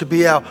sources to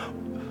be our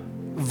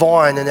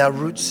vine and our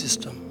root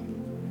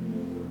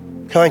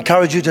system. Can I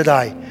encourage you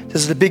today?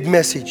 This is a big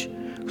message,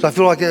 because I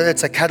feel like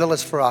it's a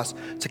catalyst for us.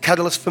 It's a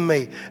catalyst for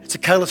me. It's a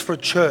catalyst for a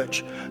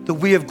church, that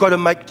we have got to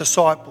make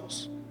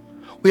disciples.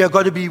 We have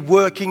got to be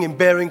working and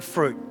bearing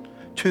fruit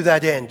to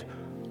that end.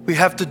 We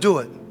have to do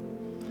it.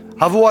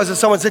 Otherwise, as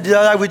someone said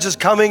today, we're just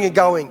coming and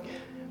going.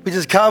 We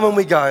just come and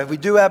we go. We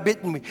do our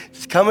bit and we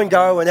just come and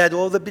go and add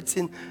all the bits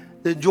in,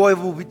 the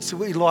enjoyable bits that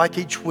we like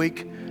each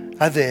week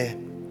are there.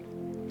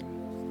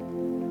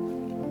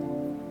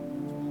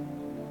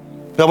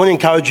 But I want to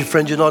encourage you,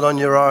 friends, you're not on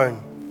your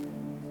own.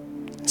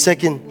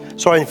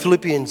 In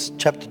Philippians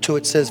chapter 2,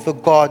 it says, for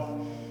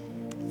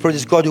it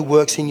is God who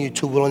works in you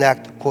to will and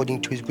act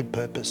according to his good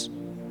purpose.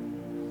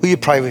 Will you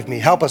pray with me?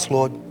 Help us,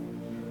 Lord.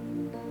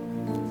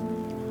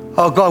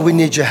 Oh God, we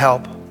need your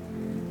help.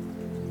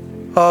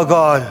 Oh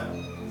God,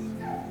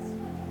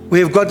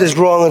 we have got this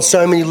wrong on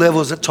so many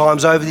levels at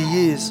times over the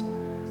years.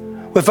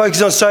 We're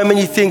focused on so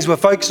many things. We're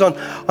focused on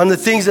the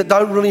things that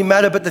don't really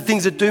matter, but the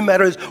things that do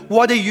matter is,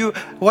 what have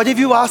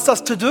you asked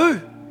us to do?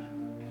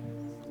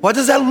 What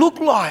does that look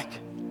like?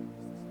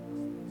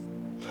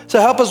 So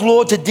help us,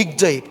 Lord, to dig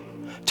deep,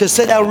 to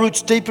set our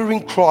roots deeper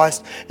in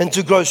Christ and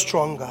to grow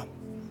stronger.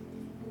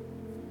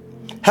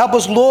 Help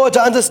us, Lord,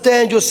 to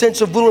understand your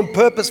sense of will and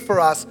purpose for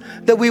us,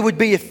 that we would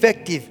be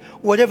effective,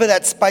 whatever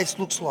that space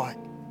looks like.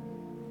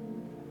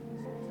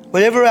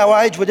 Whatever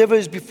our age, whatever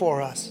is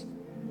before us.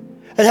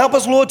 And help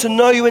us, Lord, to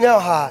know you in our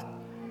heart,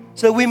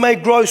 so that we may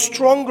grow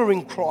stronger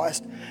in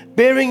Christ,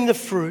 bearing the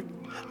fruit,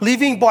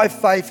 living by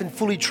faith and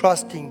fully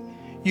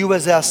trusting you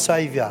as our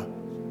Saviour.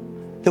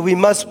 That we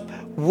must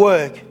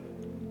work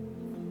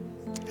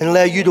and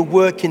allow you to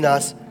work in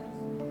us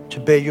to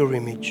bear your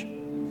image.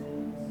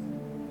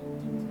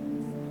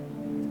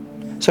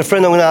 So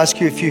friend, I'm going to ask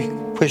you a few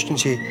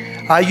questions here.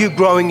 Are you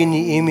growing in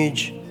the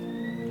image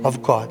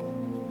of God?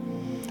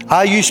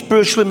 Are you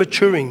spiritually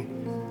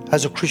maturing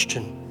as a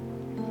Christian?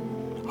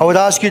 I would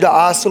ask you to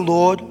ask the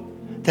Lord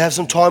to have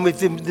some time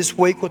with him this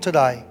week or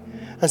today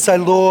and say,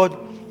 Lord,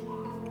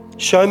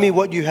 show me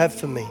what you have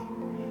for me.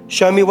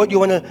 Show me what you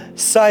want to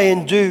say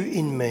and do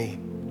in me.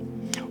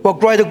 What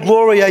greater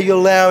glory are you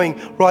allowing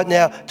right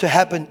now to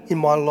happen in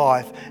my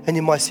life and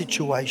in my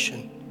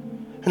situation?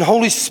 And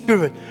Holy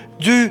Spirit,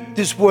 do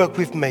this work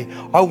with me.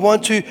 I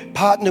want to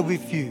partner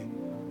with you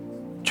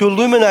to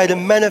illuminate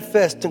and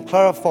manifest and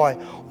clarify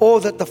all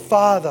that the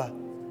Father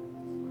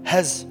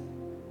has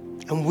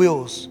and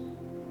wills.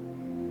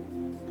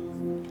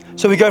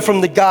 So we go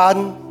from the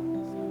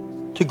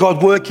garden to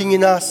God working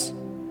in us,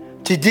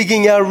 to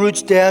digging our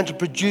roots down, to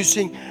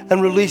producing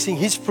and releasing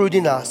his fruit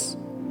in us.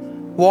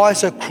 Why?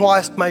 So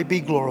Christ may be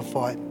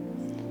glorified.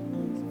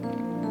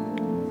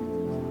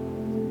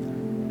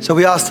 So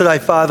we ask today,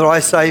 Father, I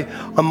say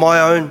on my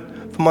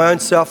own, for my own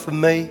self, for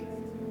me,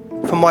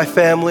 for my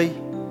family,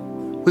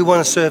 we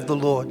want to serve the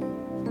Lord.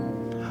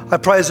 I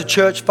pray as a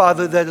church,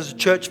 Father, that as a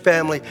church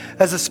family,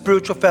 as a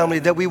spiritual family,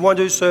 that we want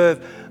to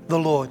serve the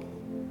Lord.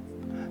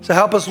 So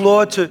help us,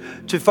 Lord, to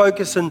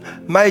focus and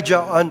major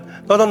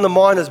on, not on the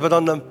minors, but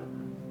on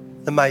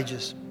the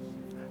majors.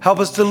 Help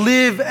us to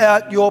live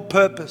out your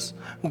purpose.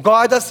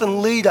 Guide us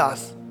and lead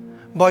us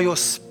by your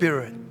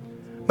Spirit.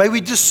 May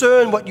we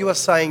discern what you are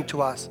saying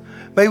to us.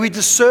 May we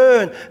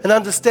discern and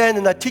understand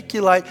and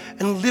articulate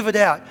and live it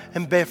out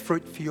and bear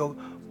fruit for your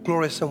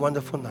glorious and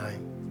wonderful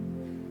name.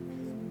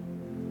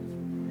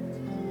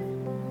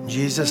 In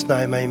Jesus'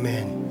 name,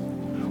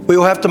 amen. We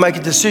all have to make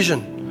a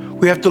decision.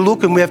 We have to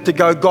look and we have to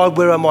go, God,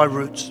 where are my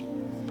roots?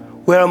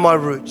 Where are my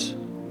roots?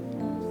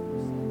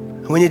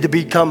 And we need to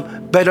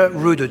become better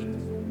rooted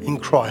in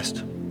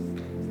Christ.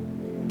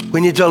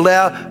 We need to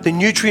allow the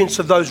nutrients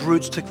of those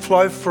roots to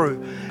flow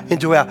through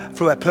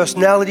our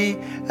personality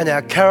and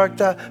our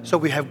character, so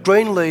we have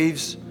green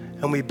leaves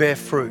and we bear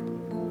fruit.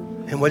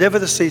 And whatever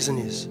the season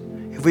is,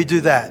 if we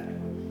do that,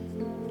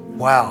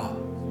 wow,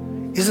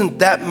 isn't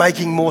that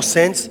making more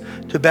sense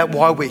about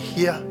why we're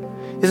here?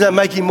 Isn't that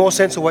making more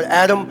sense of what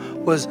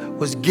Adam was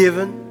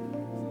given?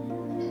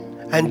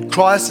 And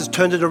Christ has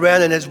turned it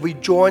around, and as we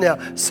join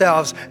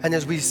ourselves and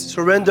as we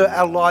surrender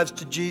our lives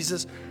to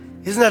Jesus,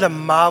 isn't that a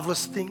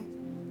marvelous thing?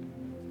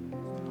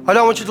 I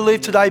don't want you to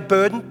leave today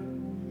burdened.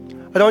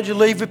 I don't want you to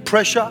leave with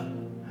pressure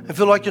and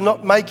feel like you're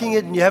not making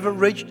it and you haven't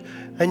reached,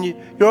 and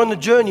you're on the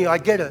journey. I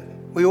get it.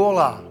 We all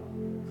are.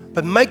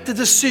 But make the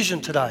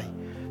decision today.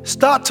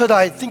 Start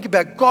today and think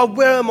about, God,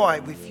 where am I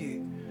with you?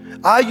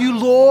 Are you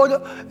Lord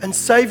and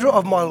Savior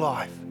of my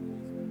life?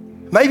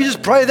 Maybe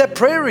just pray that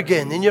prayer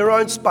again in your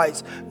own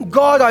space.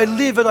 God, I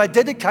live and I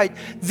dedicate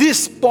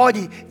this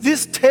body,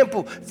 this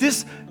temple,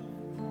 this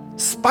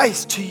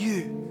space to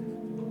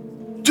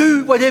you.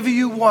 Do whatever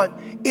you want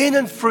in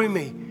and through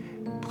me,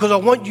 because I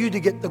want you to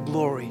get the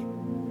glory.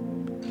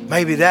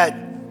 Maybe that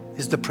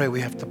is the prayer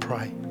we have to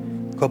pray.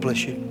 God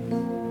bless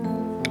you.